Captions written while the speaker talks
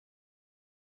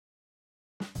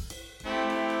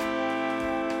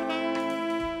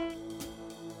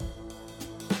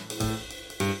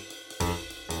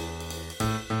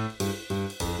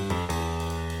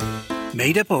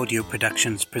Made Up Audio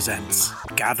Productions presents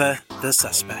Gather the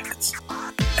Suspects.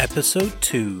 Episode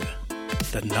 2,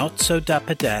 The Not So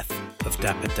Dapper Death of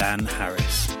Dapper Dan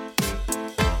Harris.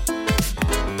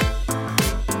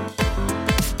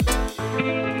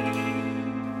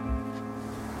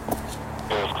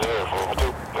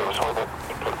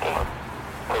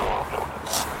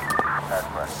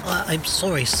 I'm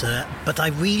sorry, sir, but I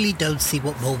really don't see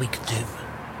what more we could do.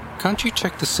 Can't you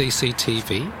check the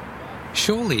CCTV?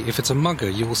 Surely, if it's a mugger,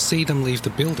 you will see them leave the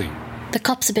building. The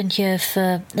cops have been here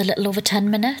for a little over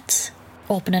 10 minutes.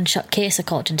 Open and shut case,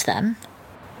 according to them.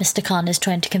 Mr. Khan is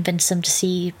trying to convince them to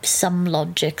see some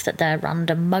logic that their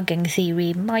random mugging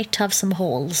theory might have some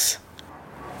holes.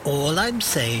 All I'm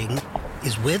saying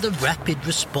is we're the Rapid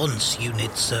Response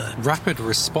Unit, sir. Rapid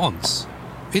response?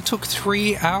 It took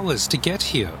 3 hours to get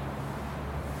here.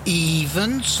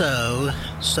 Even so,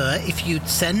 sir, if you'd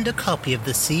send a copy of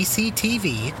the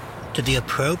CCTV to the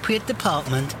appropriate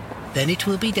department, then it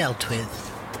will be dealt with.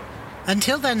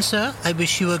 Until then, sir, I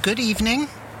wish you a good evening.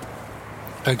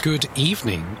 A good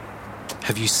evening?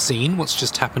 Have you seen what's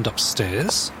just happened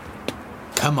upstairs?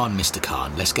 Come on, Mr.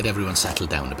 Khan, let's get everyone settled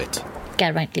down a bit.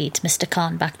 Geraint leads Mr.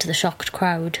 Khan back to the shocked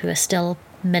crowd, who are still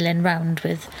milling round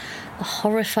with a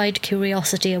horrified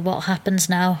curiosity of what happens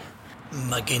now.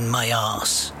 Mugging my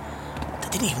arse.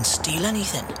 They didn't even steal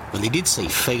anything. Well, he did say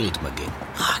failed mugging.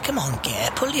 Come on, Ger,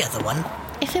 pull the other one.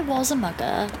 If it was a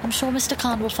mugger, I'm sure Mr.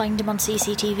 Khan will find him on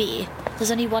CCTV.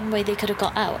 There's only one way they could have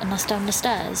got out, and that's down the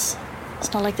stairs.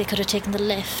 It's not like they could have taken the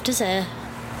lift, is it?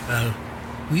 Well,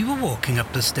 we were walking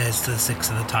up the stairs to the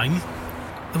 6th at the time.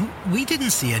 We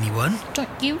didn't see anyone.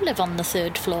 Don't you live on the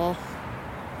 3rd floor?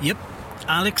 Yep,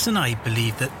 Alex and I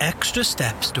believe that extra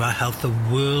steps do our health a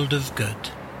world of good.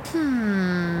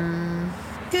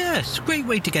 Yes, great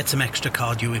way to get some extra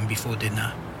cardio in before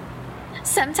dinner.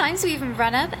 Sometimes we even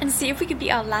run up and see if we could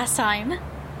beat our last time.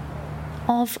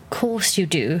 Of course you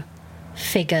do.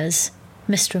 Figures.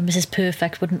 Mr. and Mrs.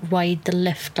 Perfect wouldn't ride the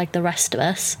lift like the rest of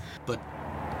us. But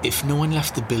if no one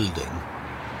left the building,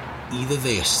 either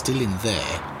they are still in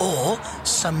there, or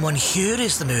someone here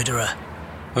is the murderer.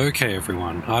 Okay,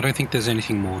 everyone, I don't think there's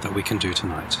anything more that we can do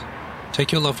tonight.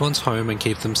 Take your loved ones home and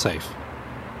keep them safe.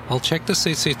 I'll check the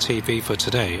CCTV for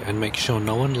today and make sure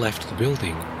no one left the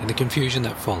building in the confusion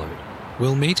that followed.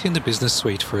 We'll meet in the business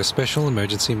suite for a special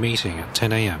emergency meeting at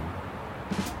 10 a.m.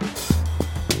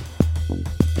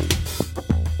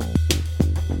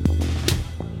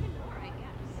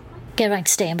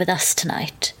 Geraint's staying with us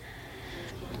tonight.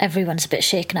 Everyone's a bit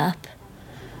shaken up.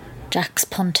 Jack's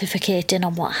pontificating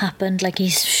on what happened like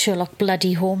he's Sherlock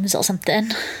bloody Holmes or something.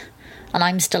 And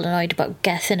I'm still annoyed about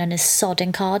Gethin and his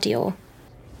sodding cardio.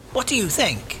 What do you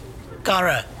think,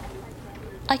 Gara?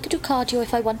 I could do cardio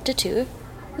if I wanted to.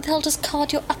 Who the hell does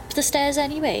cardio up the stairs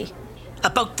anyway?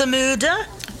 About the murder?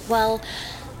 Well,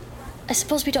 I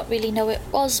suppose we don't really know it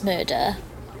was murder.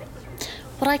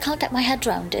 What I can't get my head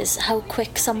round is how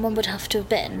quick someone would have to have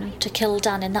been to kill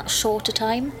Dan in that short a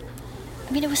time.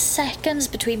 I mean, it was seconds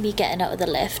between me getting out of the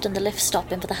lift and the lift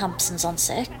stopping for the Hampsons on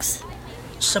 6th.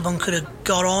 Someone could have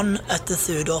got on at the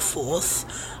 3rd or 4th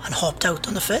and hopped out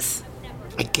on the 5th?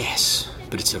 I guess,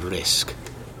 but it's a risk.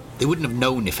 They wouldn't have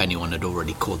known if anyone had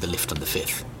already called the lift on the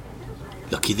 5th.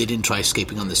 Lucky they didn't try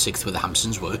escaping on the 6th where the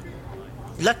Hampsons were.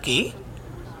 Lucky?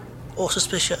 Or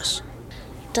suspicious?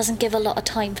 Doesn't give a lot of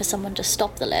time for someone to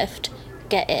stop the lift,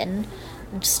 get in,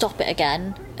 and stop it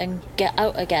again, and get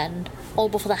out again, all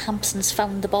before the Hampsons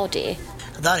found the body.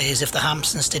 That is, if the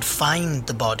Hampsons did find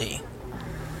the body.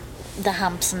 The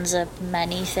Hampsons are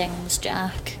many things,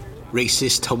 Jack.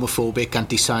 Racist, homophobic,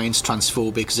 anti-science,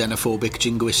 transphobic, xenophobic,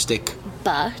 jingoistic.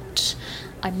 But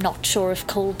I'm not sure if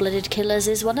cold-blooded killers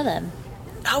is one of them.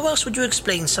 How else would you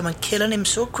explain someone killing him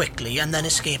so quickly and then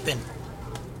escaping?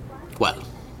 Well,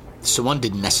 someone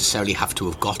didn't necessarily have to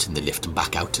have got in the lift and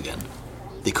back out again.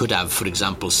 They could have, for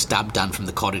example, stabbed Dan from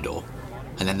the corridor,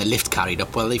 and then the lift carried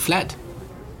up while they fled.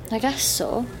 I guess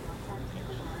so.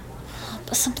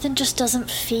 But something just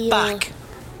doesn't feel... Back.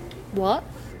 What?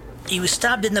 He was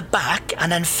stabbed in the back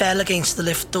and then fell against the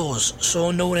lift doors,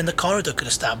 so no one in the corridor could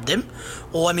have stabbed him.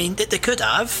 Or, I mean, they could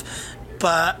have,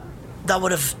 but that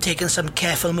would have taken some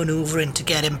careful manoeuvring to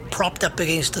get him propped up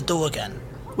against the door again.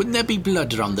 Wouldn't there be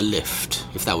blood around the lift,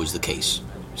 if that was the case?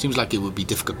 Seems like it would be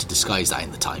difficult to disguise that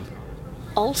in the time.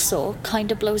 Also,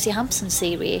 kind of blows your Hampson's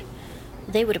theory.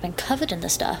 They would have been covered in the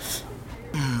stuff.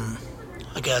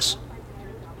 I guess.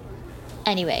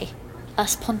 Anyway,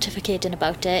 us pontificating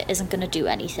about it isn't going to do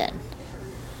anything.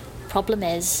 Problem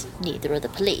is, neither are the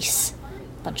police.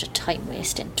 Bunch of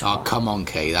time-wasting talk. Oh, come on,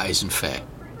 Kay, that isn't fair.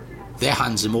 Their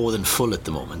hands are more than full at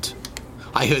the moment.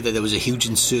 I heard that there was a huge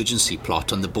insurgency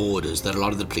plot on the borders that a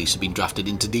lot of the police have been drafted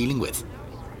into dealing with.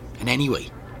 And anyway,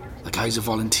 the guys are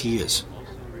volunteers.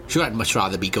 Sure, I'd much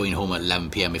rather be going home at 11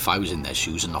 p.m. if I was in their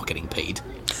shoes and not getting paid.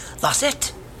 That's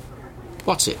it.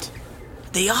 What's it?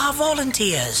 They are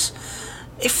volunteers.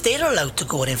 If they're allowed to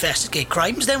go and investigate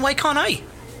crimes, then why can't I?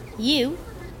 You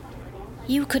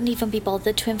couldn't even be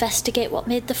bothered to investigate what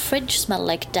made the fridge smell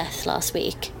like death last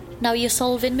week. Now you're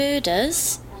solving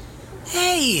murders?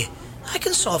 Hey, I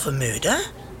can solve a murder.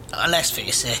 Let's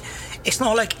face it, it's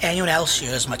not like anyone else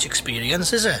here has much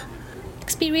experience, is it?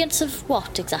 Experience of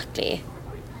what exactly?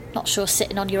 Not sure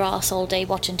sitting on your arse all day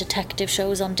watching detective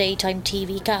shows on daytime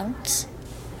TV counts.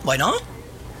 Why not?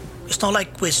 It's not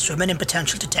like we're swimming in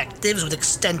potential detectives with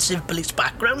extensive police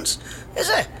backgrounds, is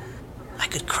it? I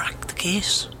could crack the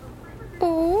case.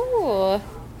 Oh,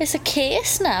 it's a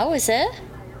case now, is it?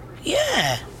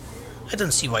 Yeah, I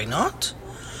don't see why not.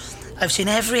 I've seen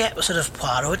every episode of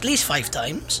Poirot at least 5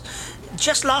 times.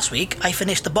 Just last week, I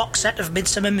finished the box set of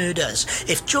Midsummer Murders.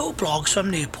 If Joe Bloggs from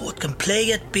Newport can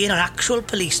play at being an actual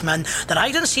policeman, then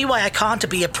I don't see why I can't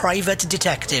be a private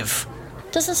detective.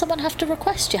 Doesn't someone have to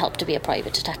request your help to be a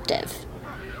private detective?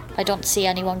 I don't see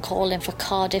anyone calling for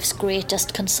Cardiff's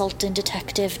greatest consulting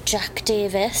detective, Jack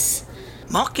Davis.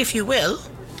 Mock if you will,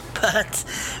 but...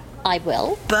 I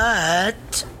will.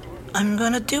 But I'm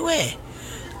gonna do it.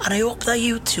 And I hope that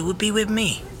you two will be with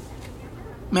me.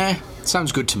 Meh,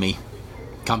 sounds good to me.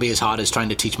 Can't be as hard as trying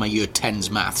to teach my year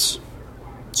 10's maths.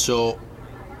 So,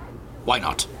 why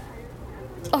not?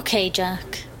 Okay,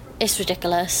 Jack. It's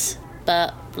ridiculous,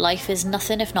 but life is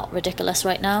nothing if not ridiculous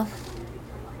right now.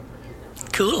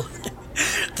 Cool.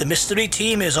 The mystery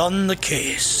team is on the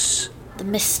case. The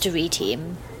mystery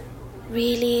team?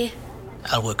 Really?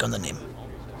 I'll work on the name.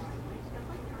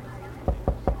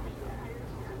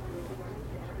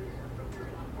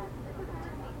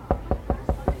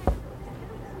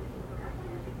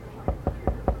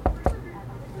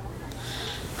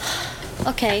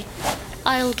 Okay,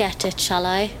 I'll get it, shall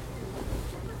I?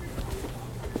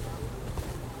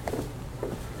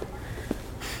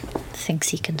 Thinks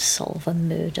he can solve a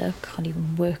murder, can't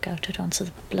even work out how to answer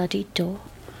the bloody door.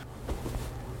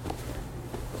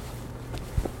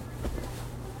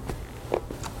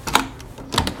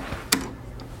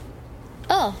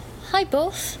 Oh, hi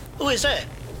both. Who is it?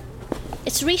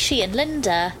 It's Rishi and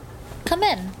Linda. Come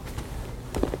in.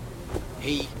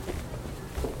 Hey.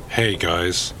 Hey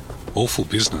guys, awful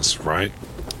business, right?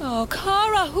 Oh,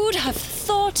 Cara, who'd have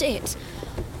thought it?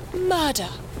 Murder.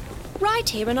 Right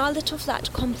here in our little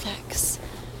flat complex.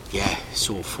 Yeah, it's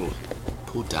awful.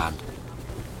 Poor Dan.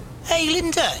 Hey,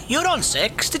 Linda, you're on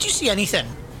 6. Did you see anything?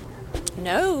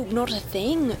 No, not a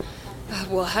thing.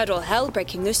 Well, I heard all hell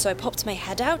breaking loose, so I popped my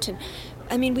head out and...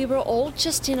 we were all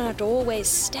just in our doorways,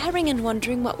 staring and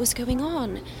wondering what was going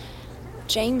on.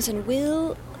 James and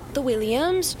Will, the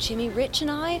Williams, Jimmy, Rich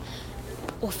and I...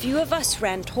 a few of us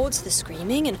ran towards the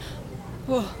screaming and...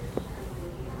 whoa,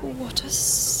 what a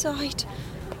sight.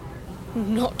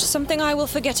 Not something I will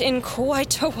forget in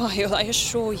quite a while, I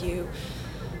assure you.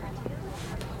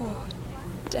 Poor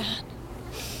Dan.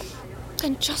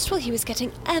 And just while he was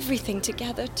getting everything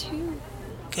together, too.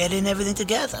 Getting everything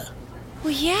together?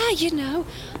 Well, yeah, you know,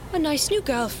 a nice new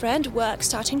girlfriend, work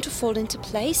starting to fall into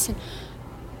place, and...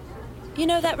 You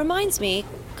know, that reminds me.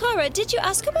 Cara, did you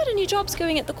ask about any jobs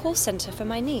going at the call centre for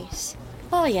my niece?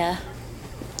 Oh, yeah.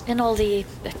 In all the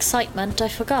excitement, I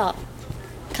forgot.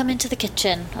 Come into the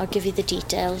kitchen. I'll give you the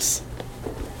details.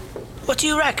 What do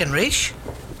you reckon, Rish?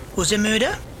 Was it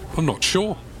murder? I'm not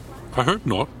sure. I hope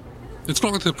not. It's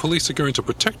not like the police are going to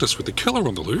protect us with the killer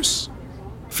on the loose.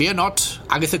 Fear not,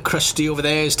 Agatha Christie over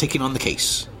there is taking on the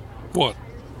case. What?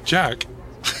 Jack?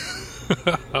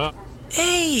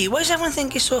 Hey, why does everyone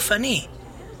think you're so funny?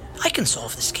 I can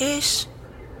solve this case.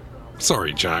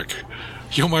 Sorry, Jack.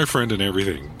 You're my friend and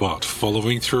everything, but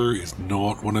following through is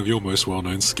not one of your most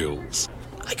well-known skills.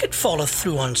 I could follow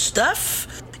through on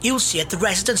stuff. You'll see at the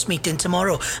residents' meeting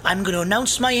tomorrow. I'm going to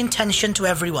announce my intention to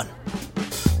everyone.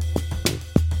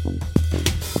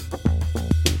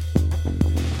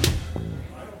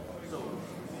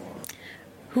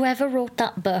 Whoever wrote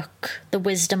that book, The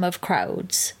Wisdom of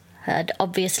Crowds, had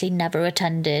obviously never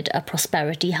attended a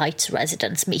Prosperity Heights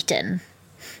residents' meeting.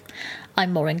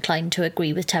 I'm more inclined to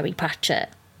agree with Terry Pratchett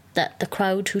that the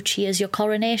crowd who cheers your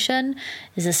coronation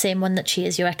is the same one that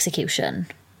cheers your execution.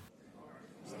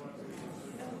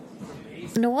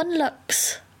 No one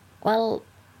looks, well,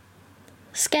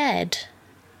 scared.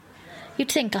 You'd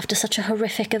think after such a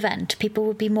horrific event people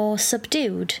would be more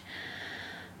subdued.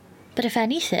 But if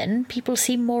anything, people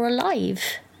seem more alive.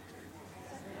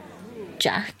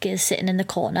 Jack is sitting in the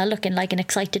corner looking like an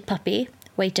excited puppy.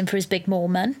 waiting for his big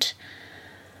moment.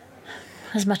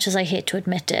 As much as I hate to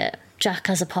admit it, Jack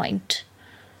has a point.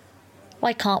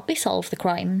 Why can't we solve the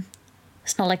crime?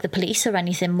 It's not like the police are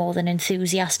anything more than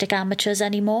enthusiastic amateurs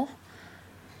anymore.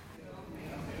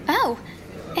 Oh,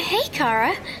 hey,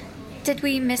 Cara. Did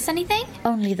we miss anything?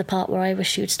 Only the part where I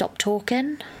wish you'd stop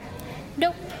talking.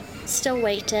 Nope, still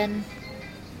waiting.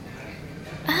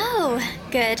 Oh,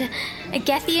 good.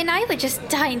 Gethy and I were just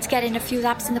dying to get in a few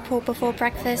laps in the pool before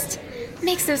breakfast.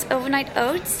 Makes those overnight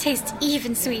oats taste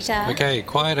even sweeter. Okay,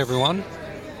 quiet everyone.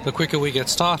 The quicker we get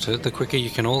started, the quicker you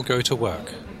can all go to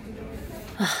work.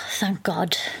 Oh, thank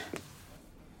God.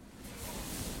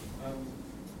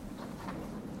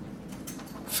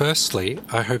 Firstly,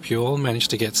 I hope you all managed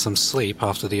to get some sleep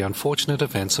after the unfortunate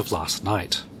events of last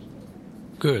night.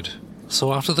 Good.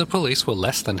 So after the police were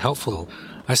less than helpful,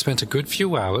 I spent a good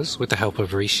few hours, with the help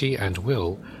of Rishi and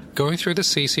Will, going through the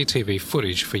CCTV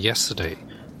footage for yesterday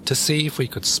to see if we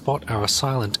could spot our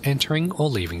assailant entering or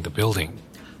leaving the building.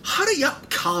 Hurry up,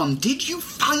 Khan. Did you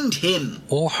find him?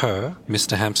 Or her,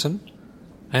 Mr. Hampson?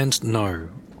 And no,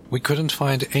 we couldn't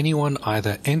find anyone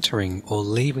either entering or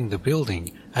leaving the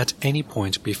building at any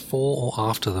point before or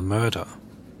after the murder.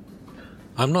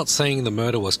 I'm not saying the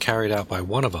murder was carried out by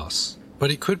one of us,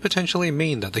 but it could potentially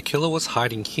mean that the killer was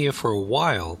hiding here for a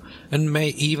while and may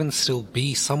even still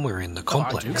be somewhere in the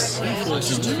complex.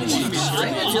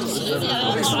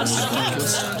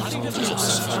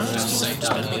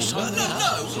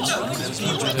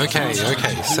 Okay,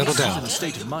 settle down.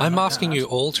 I'm asking you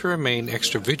all to remain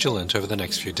extra vigilant over the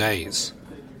next few days.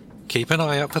 Keep an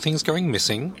eye out for things going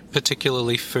missing,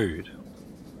 particularly food.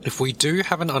 If we do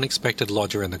have an unexpected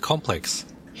lodger in the complex,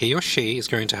 he or she is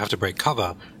going to have to break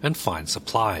cover and find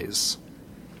supplies.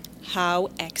 How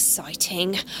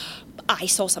exciting. I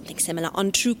saw something similar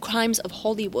on True Crimes of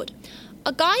Hollywood.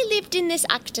 A guy lived in this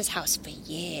actor's house for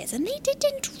years and they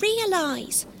didn't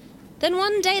realise. Then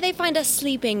one day they find a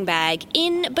sleeping bag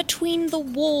in between the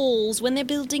walls when they're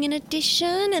building an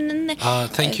addition and then they...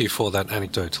 Thank you for that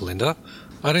anecdote, Linda.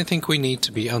 I don't think we need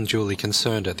to be unduly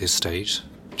concerned at this stage.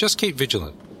 Just keep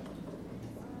vigilant.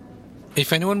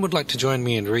 If anyone would like to join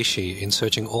me and Rishi in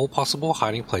searching all possible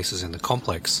hiding places in the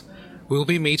complex, we'll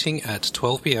be meeting at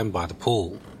 12 p.m. by the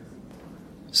pool.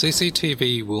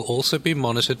 CCTV will also be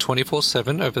monitored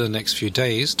 24/7 over the next few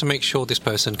days to make sure this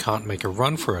person can't make a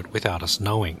run for it without us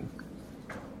knowing.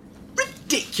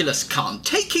 Ridiculous, Khan.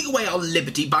 Taking away our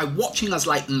liberty by watching us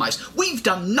like mice. We've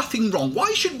done nothing wrong.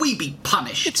 Why should we be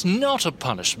punished? It's not a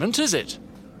punishment, is it?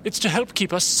 It's to help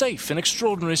keep us safe in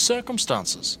extraordinary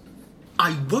circumstances.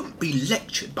 I won't be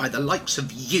lectured by the likes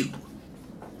of you.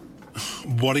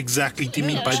 What exactly do you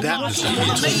mean by that, Mr.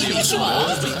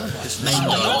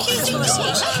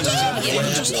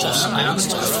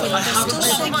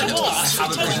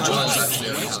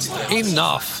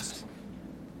 Enough!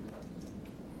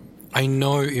 I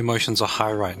know emotions are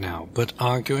high right now, but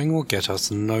arguing will get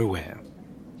us nowhere.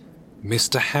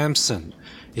 Mr. Hampson,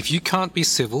 if you can't be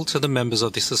civil to the members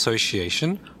of this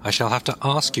association, I shall have to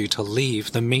ask you to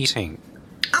leave the meeting.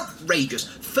 Outrageous.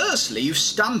 Firstly, you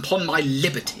stamp on my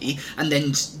liberty, and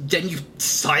then you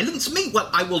silence me? Well,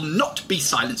 I will not be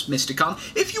silenced, Mr. Khan.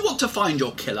 If you want to find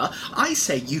your killer, I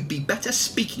say you'd be better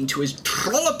speaking to his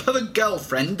trollop of a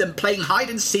girlfriend than playing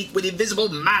hide-and-seek with Invisible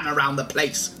Man around the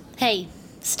place. Hey,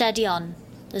 steady on.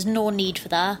 There's no need for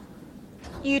that.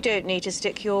 You don't need to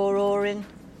stick your oar in.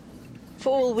 For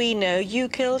all we know, you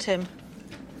killed him.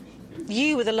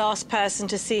 You were the last person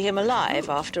to see him alive,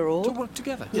 after all. To work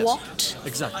together. Yes. What?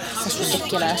 Exactly. That's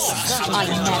ridiculous. I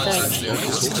never...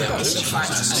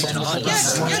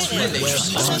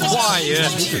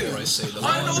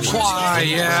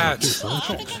 Quiet!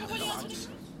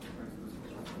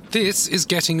 This is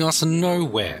getting us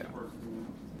nowhere.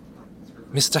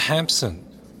 Mr. Hampson,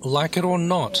 like it or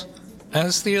not,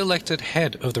 as the elected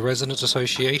head of the Resident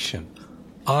Association,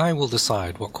 I will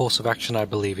decide what course of action I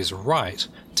believe is right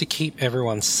to keep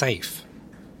everyone safe.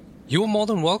 You are more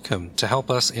than welcome to help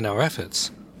us in our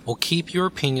efforts, or keep your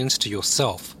opinions to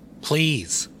yourself,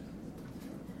 please.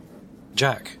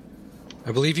 Jack,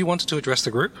 I believe you wanted to address the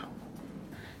group?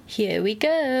 Here we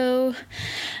go.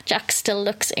 Jack still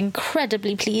looks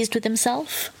incredibly pleased with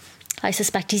himself. I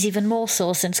suspect he's even more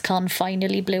so since Khan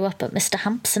finally blew up at Mr.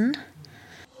 Hampson.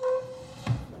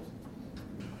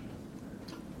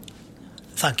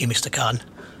 Thank you, Mr. Khan.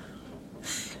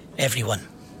 Everyone,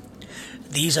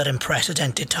 these are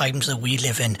unprecedented times that we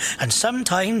live in, and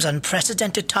sometimes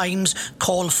unprecedented times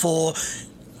call for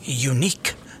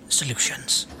unique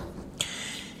solutions.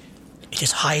 It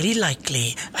is highly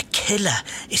likely a killer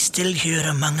is still here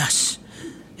among us.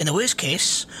 In the worst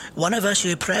case, one of us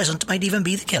here present might even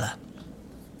be the killer.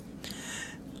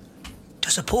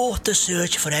 to support the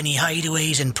search for any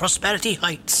hideaways in Prosperity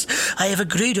Heights, I have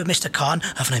agreed with Mr. Khan,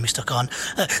 haven't I, Mr. Khan,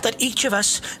 that each of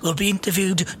us will be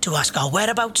interviewed to ask our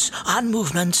whereabouts and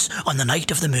movements on the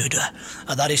night of the murder.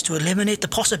 That is to eliminate the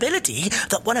possibility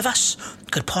that one of us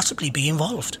could possibly be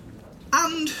involved.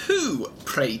 And who,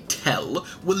 pray tell,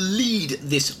 will lead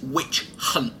this witch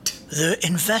hunt? The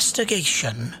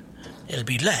investigation will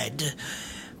be led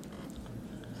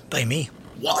by me.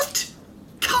 What?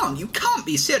 Khan, you can't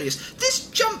be serious. This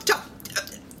jumped up...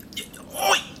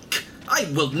 Oink!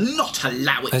 I will not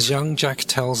allow it. As young Jack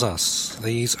tells us,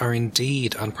 these are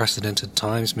indeed unprecedented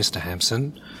times, Mr.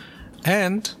 Hampson,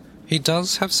 and he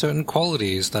does have certain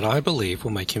qualities that I believe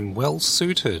will make him well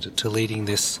suited to leading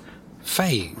this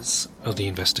phase of the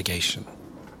investigation.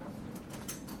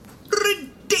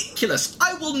 Ridiculous!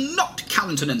 I will not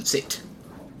countenance it.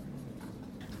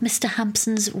 Mr.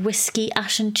 Hampson's whisky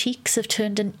ashen cheeks have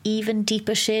turned an even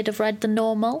deeper shade of red than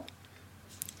normal.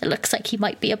 It looks like he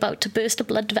might be about to burst a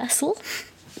blood vessel.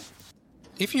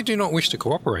 If you do not wish to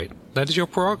cooperate, that is your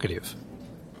prerogative.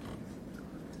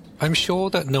 I'm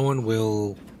sure that no one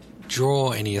will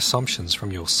draw any assumptions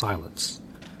from your silence.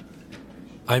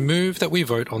 I move that we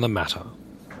vote on the matter.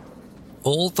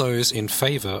 All those in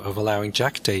favour of allowing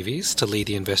Jack Davies to lead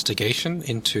the investigation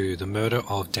into the murder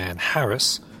of Dan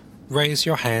Harris, raise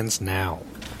your hands now.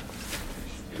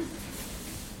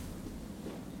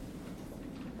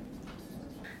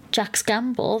 Jack's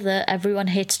gamble that everyone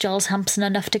hates Giles Hampson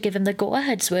enough to give him the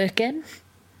go-ahead's working.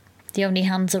 The only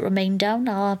hands that remain down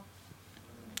are...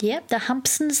 yep, the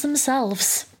Hampsons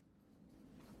themselves.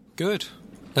 Good.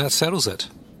 That settles it.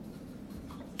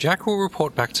 Jack will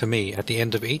report back to me at the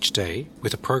end of each day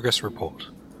with a progress report.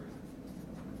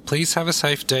 Please have a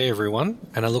safe day, everyone,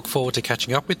 and I look forward to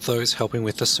catching up with those helping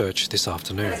with the search this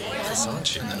afternoon.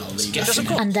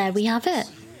 And there we have it.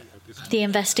 The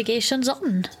investigation's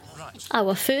on.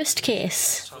 Our first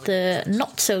case, the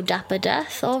not-so-dapper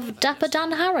death of Dapper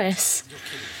Dan Harris.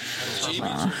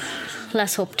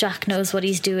 Let's hope Jack knows what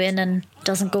he's doing and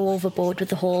doesn't go overboard with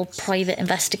the whole private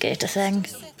investigator thing.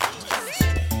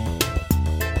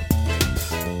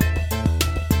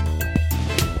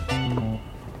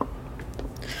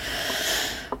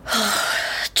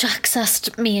 Jack's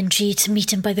asked me and G to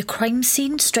meet him by the crime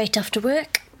scene straight after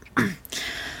work.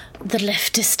 The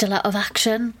lift is still out of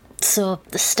action, so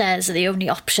the stairs are the only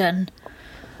option.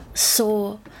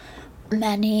 So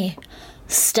many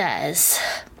stairs.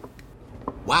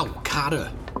 Wow,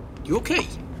 Cara. You okay?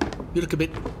 You look a bit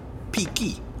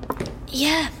peaky.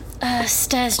 Yeah,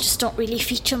 stairs just don't really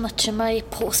feature much in my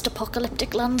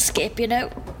post-apocalyptic landscape, you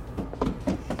know.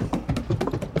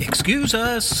 Excuse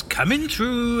us, coming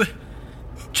through.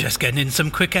 Just getting in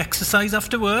some quick exercise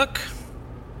after work.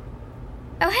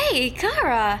 Oh, hey,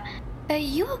 Cara. Are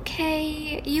you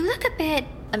okay? You look a bit...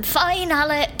 I'm fine,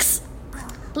 Alex.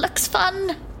 Looks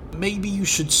fun. Maybe you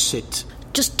should sit.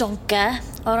 Just don't care,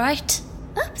 alright?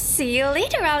 Oh, see you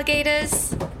later,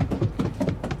 alligators.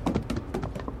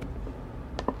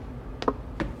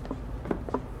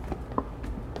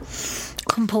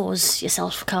 Compose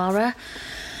yourself, Cara.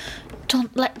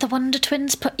 Don't let the Wonder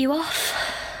Twins put you off.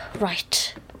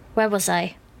 Right, where was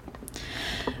I?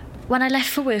 When I left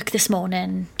for work this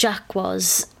morning, Jack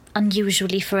was,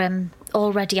 unusually for him,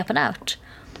 already up and out.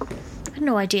 I had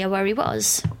no idea where he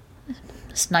was.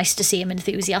 It's nice to see him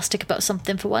enthusiastic about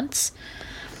something for once.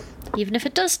 Even if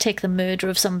it does take the murder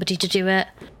of somebody to do it.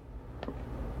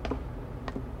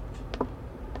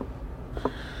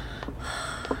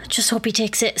 Just hope he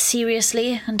takes it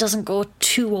seriously and doesn't go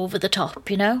too over the top,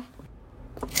 you know?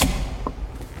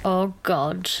 Oh,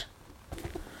 God.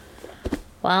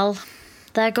 Well,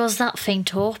 there goes that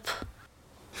faint hope.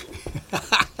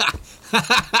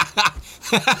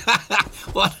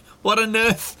 What on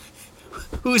earth?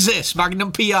 Who's this,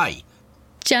 Magnum P.I.?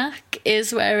 Jack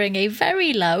is wearing a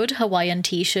very loud Hawaiian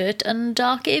t-shirt and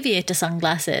dark aviator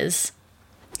sunglasses.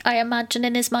 I imagine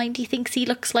in his mind he thinks he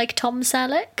looks like Tom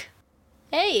Selleck.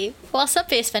 Hey, what's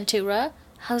up, Ace Ventura?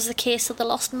 How's the case of the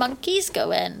lost monkeys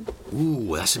going?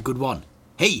 Ooh, that's a good one.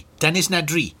 Hey, Dennis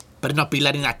Nedry, better not be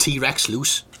letting that T-Rex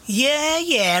loose.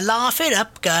 Yeah, laugh it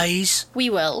up, guys.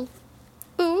 We will.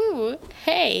 Ooh,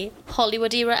 hey,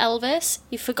 Hollywood era Elvis,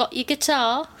 you forgot your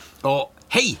guitar? Oh,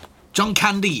 hey, John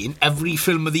Candy in every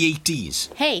film of the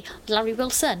 80s. Hey, Larry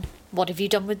Wilson, what have you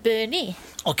done with Bernie?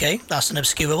 OK, that's an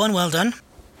obscure one, well done.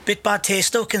 Bit bad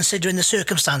taste, though, considering the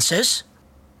circumstances.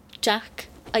 Jack,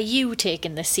 are you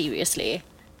taking this seriously?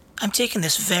 I'm taking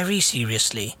this very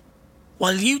seriously.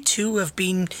 While you two have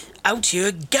been out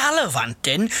here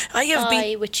gallivanting, I have been...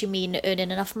 By which you mean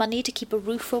earning enough money to keep a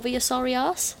roof over your sorry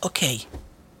arse? OK.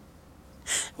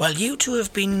 While you two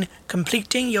have been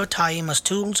completing your time as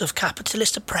tools of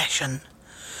capitalist oppression,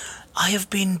 I have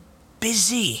been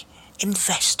busy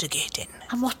investigating.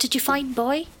 And what did you find,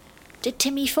 boy? Did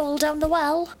Timmy fall down the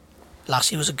well?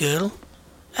 Lassie was a girl.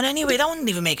 And anyway, that wouldn't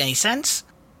even make any sense.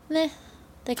 Meh,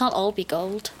 they can't all be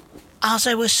gold. As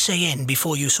I was saying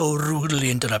before you so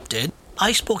rudely interrupted,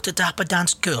 I spoke to Dapper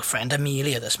Dan's girlfriend,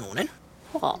 Amelia, this morning.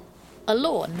 What?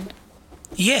 Alone?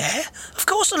 Yeah, of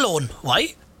course alone.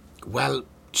 Why? Well,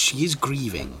 she is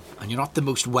grieving, and you're not the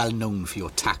most well-known for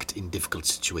your tact in difficult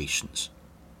situations.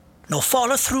 No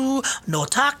follow-through, no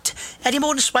tact. Any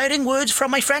more inspiring words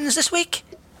from my friends this week?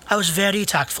 I was very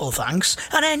tactful, thanks.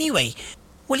 And anyway,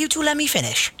 will you two let me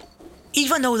finish?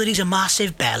 Even though that he's a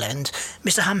massive bellend,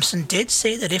 Mr. Hampson did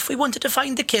say that if we wanted to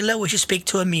find the killer, we should speak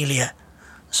to Amelia.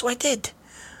 So I did.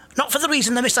 Not for the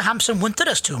reason that Mr. Hampson wanted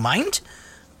us to, mind.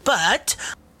 But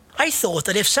I thought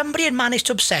that if somebody had managed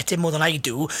to upset him more than I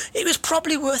do, it was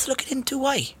probably worth looking into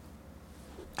why.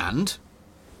 And?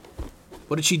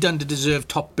 What had she done to deserve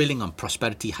top billing on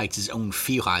Prosperity Heights' own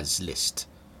Fihaz list?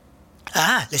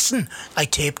 Ah, listen, I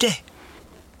taped it.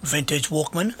 Vintage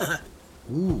Walkman.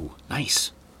 Ooh,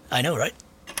 nice. I know, right?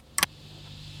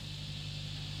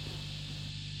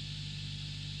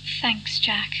 Thanks,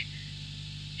 Jack.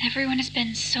 Everyone has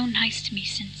been so nice to me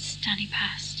since Danny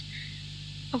passed.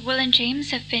 Will and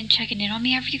James have been checking in on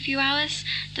me every few hours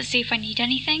to see if I need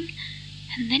anything,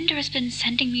 and Linda has been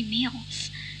sending me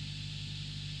meals.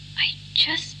 I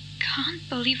just can't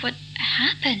believe what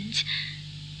happened.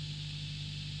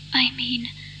 I mean,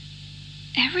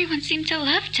 everyone seemed to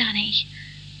love Danny.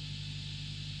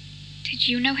 Did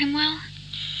you know him well?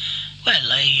 Well,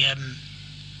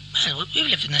 we've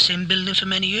lived in the same building for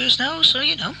many years now, so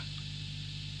you know.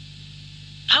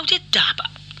 How did Dan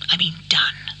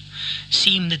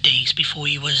seem the days before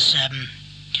he was,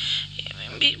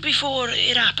 before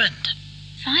it happened?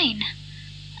 Fine,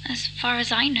 as far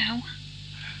as I know.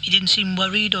 He didn't seem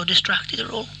worried or distracted at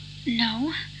all?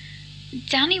 No.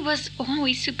 Danny was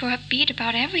always super upbeat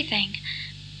about everything,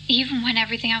 even when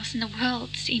everything else in the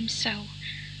world seemed so,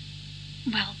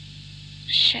 well,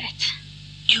 shit.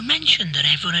 You mentioned that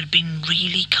everyone had been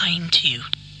really kind to you.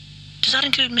 Does that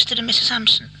include Mr. and Mrs.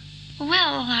 Hampson?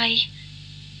 Well,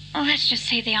 let's just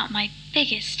say they aren't my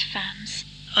biggest fans.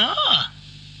 Ah,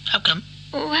 how come?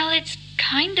 Well, it's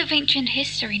kind of ancient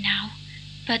history now,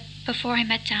 but before I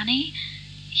met Danny,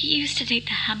 he used to date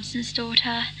the Hampson's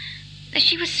daughter.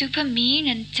 She was super mean,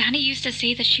 and Danny used to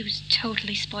say that she was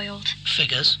totally spoiled.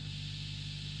 Figures.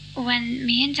 When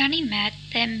me and Danny met,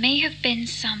 there may have been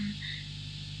some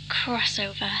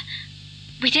crossover.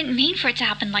 We didn't mean for it to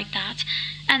happen like that,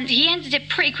 and he ended it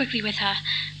pretty quickly with her.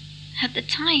 At the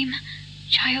time,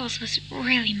 Giles was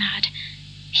really mad.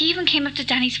 He even came up to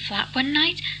Danny's flat one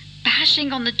night,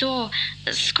 bashing on the door,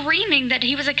 screaming that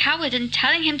he was a coward and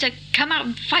telling him to come out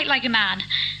and fight like a man.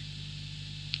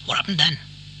 What happened then?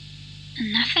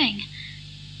 Nothing.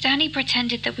 Danny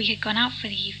pretended that we had gone out for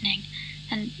the evening,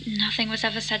 and nothing was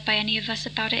ever said by any of us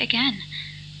about it again.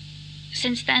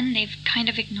 Since then, they've kind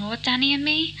of ignored Danny and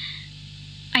me.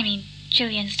 I mean,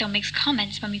 Gillian still makes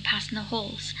comments when we pass in the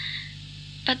halls,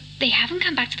 but they haven't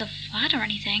come back to the flat or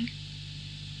anything.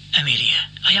 Amelia,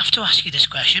 I have to ask you this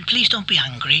question. Please don't be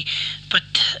angry, but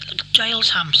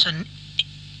Giles Hampson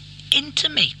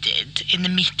intimated in the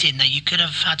meeting that you could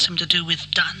have had something to do with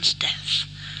Dan's death.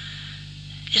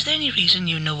 Is there any reason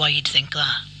you know why you'd think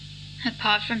that?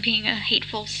 Apart from being a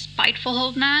hateful, spiteful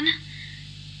old man?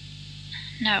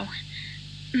 No.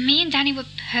 Me and Danny were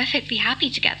perfectly happy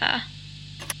together.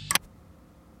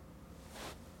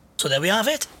 So there we have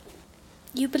it.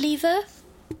 You believe her?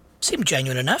 Seemed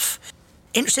genuine enough.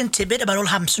 Interesting tidbit about old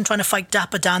Hampson trying to fight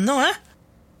Dapper Dan, though, eh?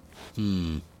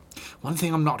 One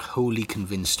thing I'm not wholly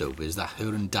convinced of is that her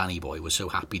and Danny boy were so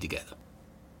happy together.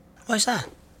 Why's that?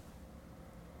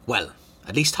 Well,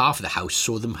 at least half of the house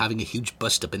saw them having a huge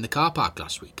bust-up in the car park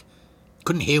last week.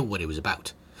 Couldn't hear what it was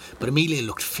about, but Amelia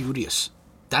looked furious.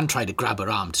 Dan tried to grab her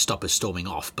arm to stop her storming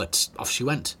off, but off she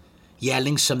went,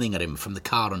 yelling something at him from the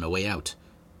car on her way out.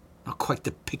 Not quite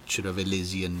the picture of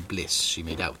Elysian bliss she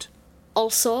made out.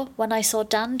 Also, when I saw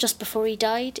Dan just before he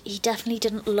died, he definitely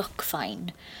didn't look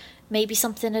fine. Maybe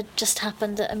something had just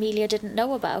happened that Amelia didn't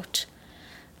know about.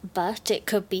 But it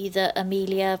could be that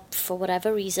Amelia, for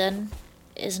whatever reason,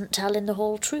 isn't telling the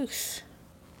whole truth.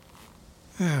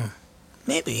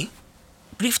 Maybe.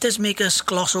 Grief does make us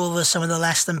gloss over some of the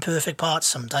less than perfect parts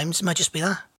sometimes. It might just be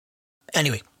that.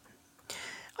 Anyway,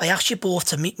 I asked you both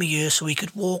to meet me here so we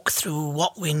could walk through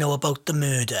what we know about the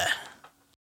murder.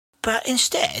 But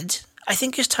instead, I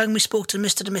think it's time we spoke to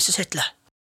Mr. and Mrs. Hitler.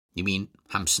 You mean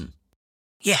Hampson?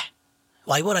 Yeah.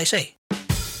 Why would I say?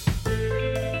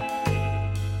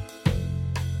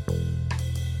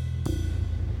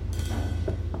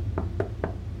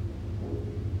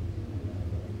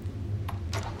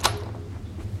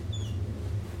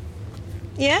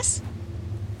 Yes?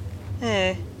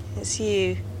 Oh, it's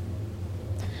you.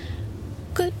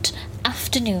 Good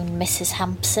afternoon, Mrs.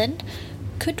 Hampson.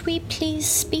 Could we please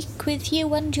speak with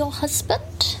you and your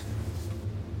husband?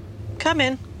 Come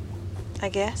in, I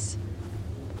guess.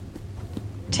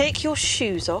 Take your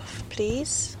shoes off,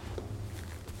 please.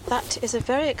 That is a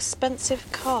very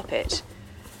expensive carpet.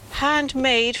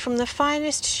 Handmade from the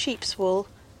finest sheep's wool.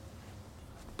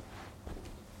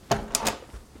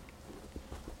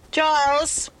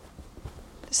 Giles!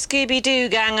 The Scooby-Doo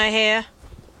gang are here.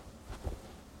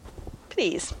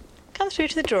 Please, come through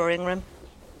to the drawing room.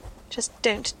 Just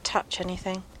don't touch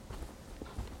anything.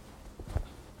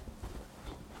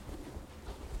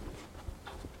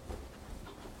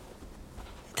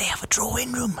 They have a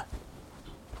drawing room.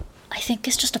 I think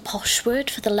it's just a posh word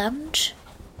for the lounge.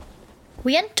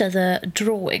 We enter the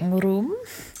drawing room.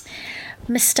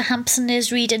 Mr. Hampson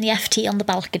is reading the FT on the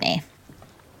balcony.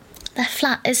 Their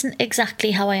flat isn't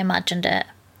exactly how I imagined it.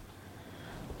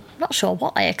 I'm not sure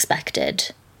what I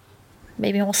expected.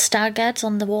 Maybe more stag heads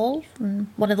on the wall and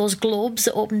one of those globes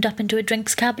that opened up into a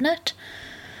drinks cabinet.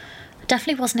 I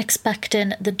definitely wasn't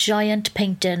expecting the giant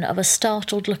painting of a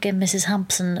startled-looking Mrs.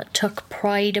 Hampson that took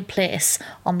pride of place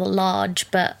on the large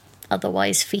but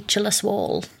otherwise featureless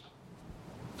wall.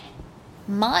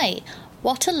 My,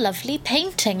 what a lovely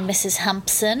painting, Mrs.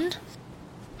 Hampson.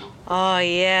 Ah,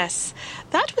 yes.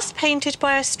 That was painted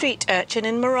by a street urchin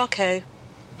in Morocco.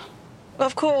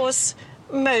 Of course,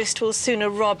 most will sooner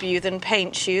rob you than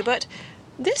paint you, but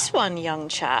this one, young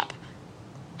chap,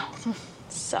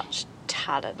 such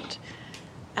talent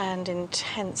and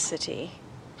intensity.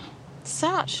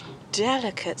 Such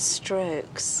delicate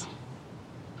strokes.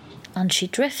 And she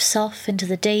drifts off into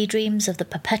the daydreams of the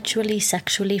perpetually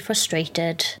sexually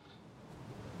frustrated.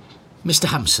 Mr.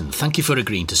 Hampson, thank you for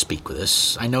agreeing to speak with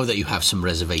us. I know that you have some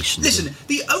reservations. Listen,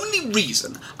 the only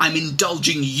reason I'm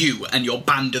indulging you and your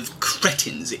band of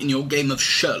cretins in your game of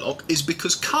Sherlock is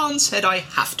because Khan said I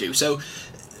have to, so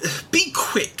be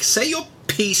quick, say your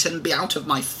piece and be out of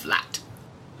my flat.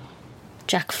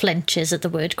 Jack flinches at the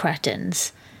word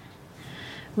cretins.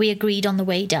 We agreed on the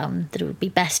way down that it would be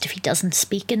best if he doesn't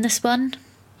speak in this one.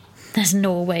 There's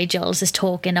no way Giles is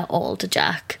talking at all to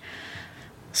Jack.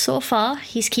 So far,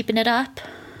 he's keeping it up.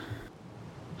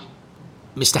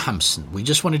 Mr. Hampson, we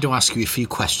just wanted to ask you a few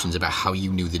questions about how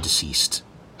you knew the deceased.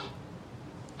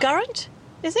 Geraint,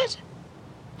 is it?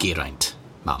 Geraint,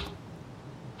 ma'am.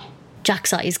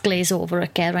 Jack's eyes glaze over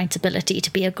at Geraint's ability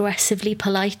to be aggressively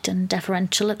polite and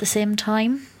deferential at the same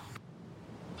time.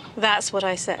 That's what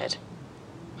I said.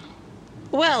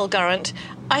 Well, Geraint,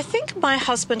 I think my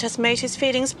husband has made his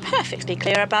feelings perfectly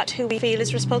clear about who we feel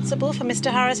is responsible for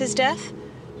Mr. Harris's death.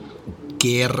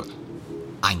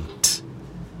 Geraint.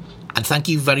 And thank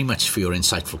you very much for your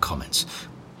insightful comments.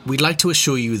 We'd like to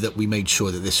assure you that we made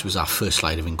sure that this was our first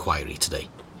line of inquiry today.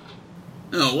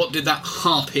 Oh, what did that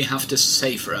harpy have to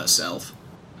say for herself?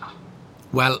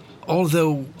 Well,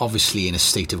 although obviously in a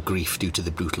state of grief due to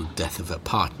the brutal death of her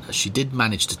partner, she did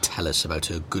manage to tell us about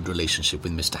her good relationship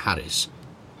with Mr. Harris.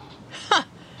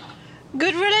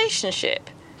 Good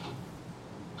relationship?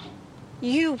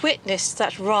 You witnessed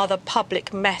that rather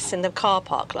public mess in the car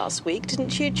park last week,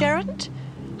 didn't you, Geraint?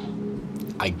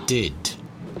 I did,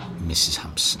 Mrs.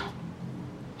 Hampson.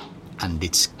 And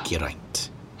it's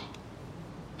Geraint.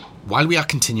 While we are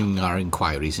continuing our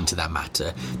inquiries into that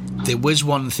matter, there was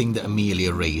one thing that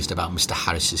Amelia raised about Mr.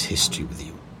 Harris's history with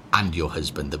you and your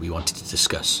husband that we wanted to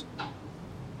discuss.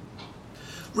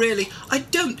 Really, I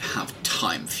don't have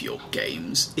time for your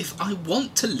games. If I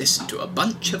want to listen to a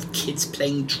bunch of kids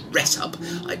playing dress-up,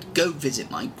 I'd go visit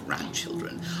my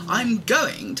grandchildren. I'm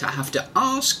going to have to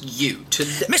ask you to...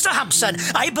 Mr. Hampson,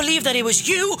 I believe that it was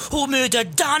you who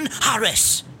murdered Dan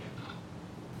Harris.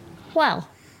 Well,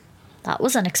 that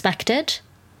was unexpected.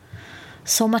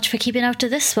 So much for keeping out of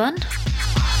this one.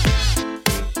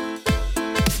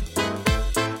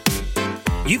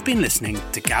 You've been listening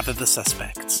to Gather the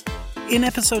Suspects. In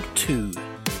episode 2,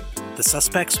 the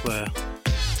suspects were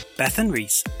Bethan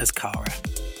Rees as Cara,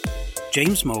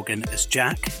 James Morgan as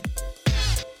Jack,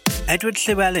 Edward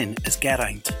Llewellyn as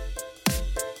Geraint,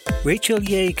 Rachel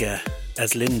Yeager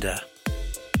as Linda,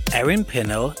 Erin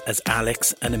Pinnell as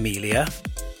Alex and Amelia,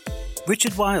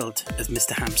 Richard Wilde as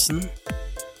Mr. Hampson,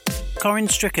 Corinne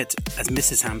Strickett as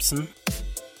Mrs. Hampson,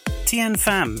 Tien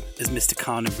Pham as Mr.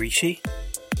 Khan and Rishi,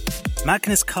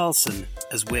 Magnus Carlson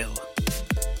as Will,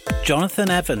 Jonathan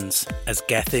Evans as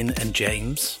Gethin and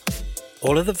James.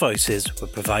 All of the voices were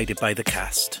provided by the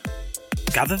cast.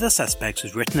 Gather the Suspects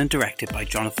was written and directed by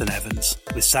Jonathan Evans,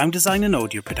 with sound design and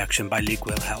audio production by Luke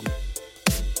Wilhelm.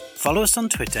 Follow us on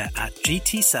Twitter at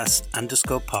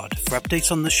GTSUS_pod for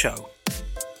updates on the show.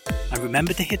 and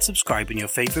remember to hit subscribe in your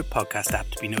favourite podcast app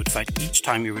to be notified each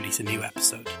time we release a new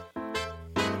episode.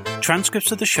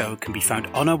 Transcripts of the show can be found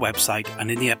on our website and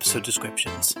in the episode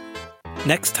descriptions.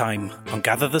 Next time on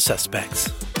Gather the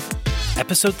Suspects,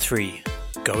 Episode 3,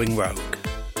 Going Rogue.